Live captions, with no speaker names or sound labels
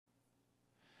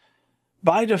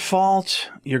By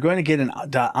default, you're going to get an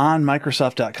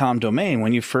 .onmicrosoft.com domain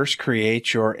when you first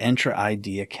create your Entra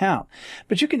ID account.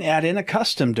 But you can add in a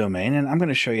custom domain, and I'm going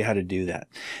to show you how to do that.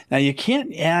 Now, you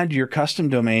can't add your custom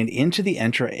domain into the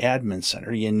Entra Admin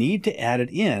Center. You need to add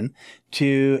it in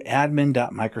to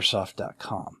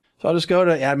admin.microsoft.com. So I'll just go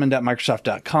to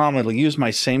admin.microsoft.com. It'll use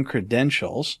my same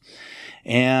credentials.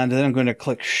 And then I'm going to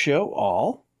click Show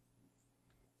All.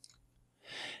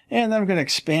 And then I'm going to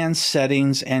expand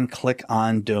settings and click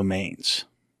on domains.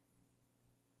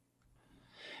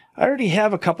 I already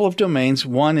have a couple of domains.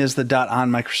 One is the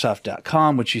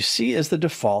 .onmicrosoft.com, which you see as the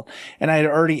default, and I had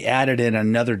already added in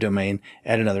another domain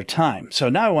at another time. So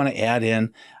now I want to add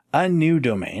in a new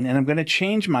domain, and I'm going to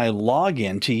change my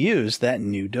login to use that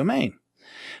new domain.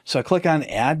 So I click on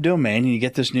Add Domain, and you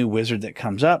get this new wizard that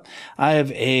comes up. I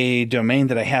have a domain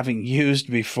that I haven't used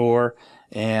before,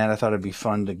 and I thought it'd be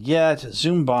fun to get,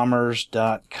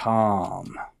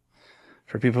 zoombombers.com,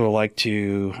 for people who like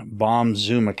to bomb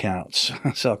Zoom accounts.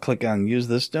 So I'll click on Use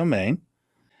this domain.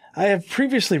 I have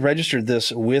previously registered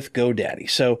this with GoDaddy.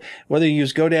 So whether you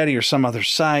use GoDaddy or some other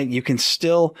site, you can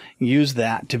still use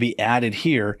that to be added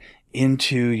here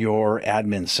into your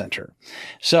admin center.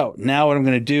 So now what I'm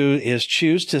going to do is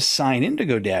choose to sign into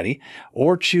GoDaddy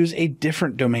or choose a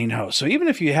different domain host. So even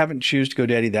if you haven't chosen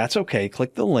GoDaddy, that's okay.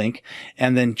 Click the link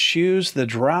and then choose the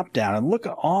drop down and look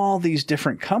at all these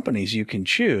different companies you can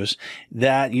choose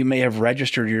that you may have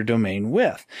registered your domain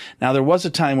with. Now, there was a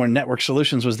time when Network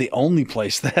Solutions was the only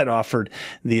place that offered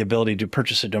the ability to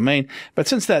purchase a domain, but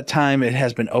since that time, it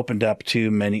has been opened up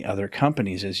to many other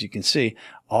companies, as you can see,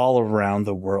 all around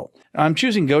the world. I'm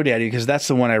choosing GoDaddy because that's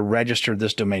the one I registered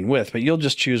this domain with, but you'll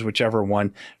just choose whichever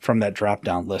one from that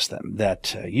drop-down list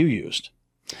that you used.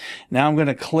 Now I'm going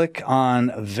to click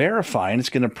on Verify, and it's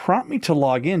going to prompt me to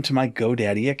log into my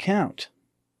GoDaddy account.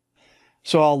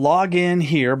 So I'll log in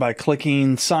here by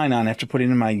clicking Sign On after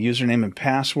putting in my username and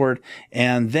password,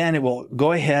 and then it will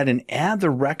go ahead and add the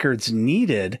records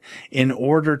needed in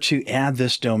order to add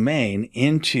this domain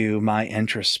into my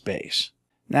Entra space.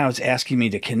 Now it's asking me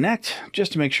to connect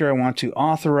just to make sure I want to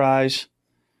authorize.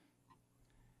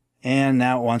 And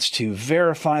now it wants to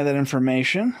verify that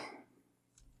information.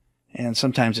 And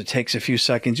sometimes it takes a few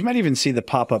seconds. You might even see the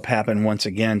pop-up happen once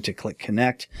again to click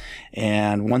connect.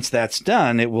 And once that's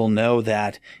done, it will know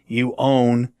that you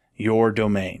own your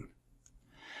domain.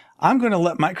 I'm going to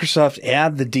let Microsoft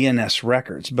add the DNS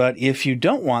records, but if you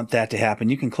don't want that to happen,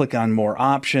 you can click on More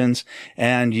Options,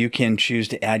 and you can choose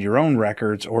to add your own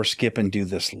records or skip and do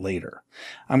this later.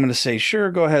 I'm going to say,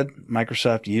 sure, go ahead,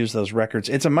 Microsoft, use those records.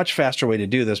 It's a much faster way to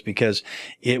do this because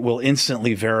it will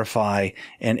instantly verify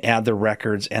and add the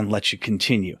records and let you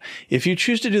continue. If you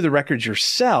choose to do the records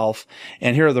yourself,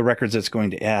 and here are the records it's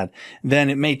going to add, then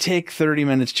it may take 30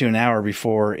 minutes to an hour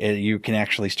before you can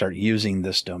actually start using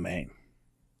this domain.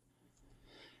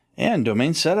 And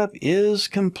domain setup is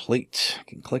complete. I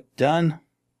can click Done.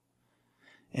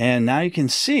 And now you can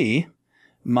see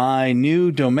my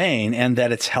new domain and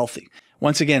that it's healthy.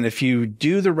 Once again, if you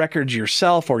do the records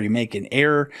yourself or you make an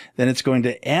error, then it's going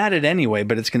to add it anyway,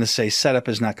 but it's going to say setup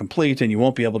is not complete, and you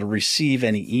won't be able to receive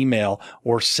any email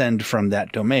or send from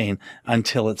that domain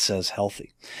until it says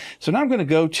healthy. So now I'm going to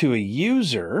go to a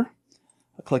user.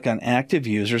 I'll click on active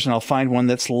users, and I'll find one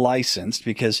that's licensed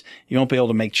because you won't be able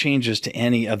to make changes to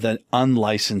any of the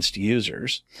unlicensed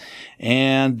users.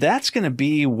 And that's going to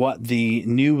be what the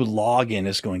new login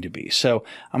is going to be. So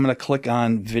I'm going to click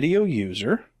on video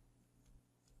user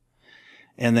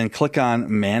and then click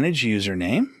on manage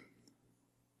username.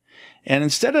 And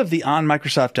instead of the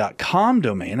onmicrosoft.com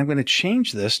domain, I'm going to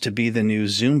change this to be the new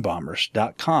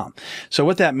zoombombers.com. So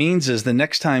what that means is the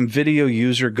next time video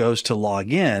user goes to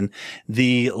log in,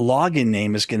 the login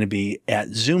name is going to be at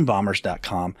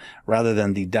zoombombers.com rather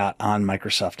than the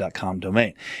 .onmicrosoft.com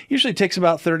domain. Usually it takes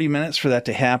about 30 minutes for that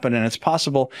to happen, and it's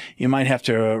possible you might have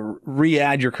to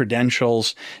re-add your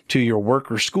credentials to your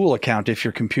work or school account if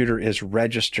your computer is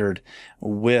registered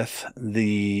with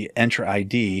the Entra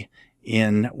ID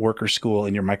in work or school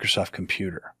in your Microsoft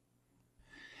computer.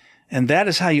 And that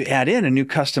is how you add in a new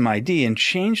custom ID and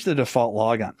change the default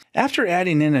logon. After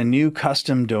adding in a new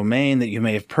custom domain that you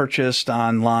may have purchased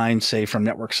online, say from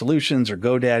Network Solutions or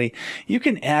GoDaddy, you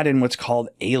can add in what's called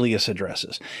alias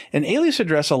addresses. An alias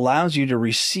address allows you to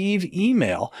receive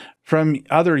email from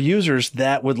other users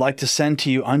that would like to send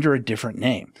to you under a different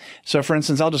name. So for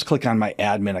instance, I'll just click on my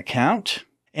admin account.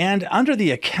 And under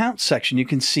the account section, you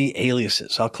can see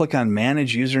aliases. I'll click on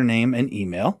manage username and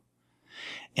email.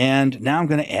 And now I'm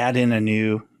going to add in a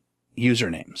new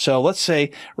username. So let's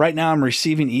say right now I'm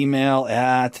receiving email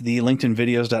at the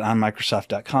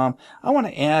linkedinvideos.onmicrosoft.com. I want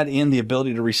to add in the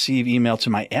ability to receive email to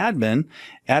my admin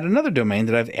at another domain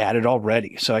that I've added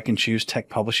already. So I can choose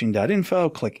techpublishing.info,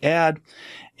 click add,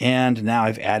 and now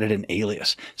I've added an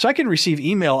alias. So I can receive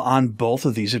email on both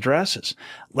of these addresses.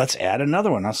 Let's add another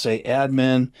one. I'll say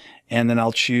admin, and then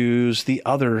I'll choose the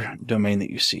other domain that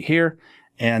you see here.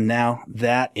 And now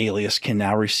that alias can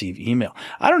now receive email.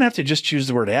 I don't have to just choose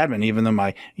the word admin, even though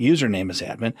my username is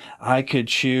admin. I could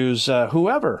choose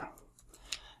whoever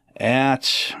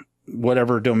at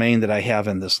whatever domain that I have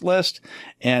in this list.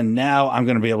 And now I'm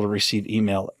going to be able to receive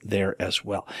email there as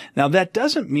well. Now, that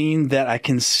doesn't mean that I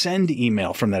can send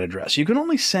email from that address. You can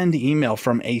only send email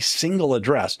from a single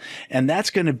address, and that's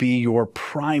going to be your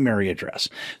primary address.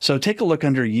 So take a look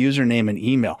under username and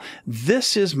email.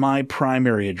 This is my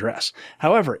primary address.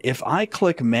 However, if I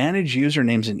click manage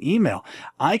usernames and email,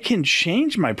 I can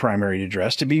change my primary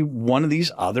address to be one of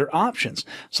these other options.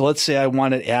 So let's say I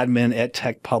wanted admin at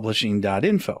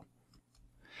techpublishing.info.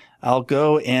 I'll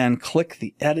go and click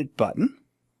the edit button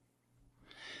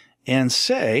and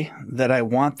say that I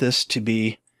want this to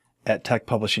be at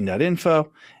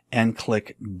techpublishing.info and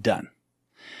click done.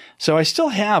 So I still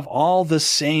have all the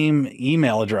same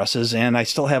email addresses and I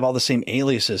still have all the same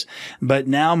aliases, but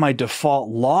now my default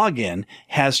login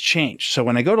has changed. So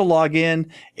when I go to log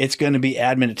in, it's going to be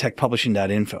admin at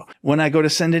techpublishing.info. When I go to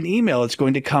send an email, it's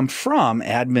going to come from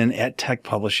admin at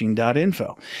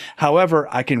techpublishing.info. However,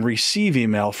 I can receive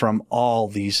email from all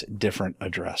these different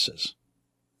addresses.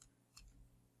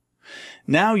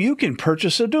 Now you can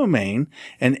purchase a domain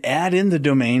and add in the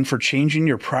domain for changing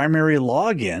your primary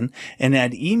login and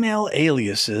add email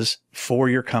aliases for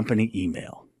your company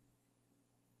email.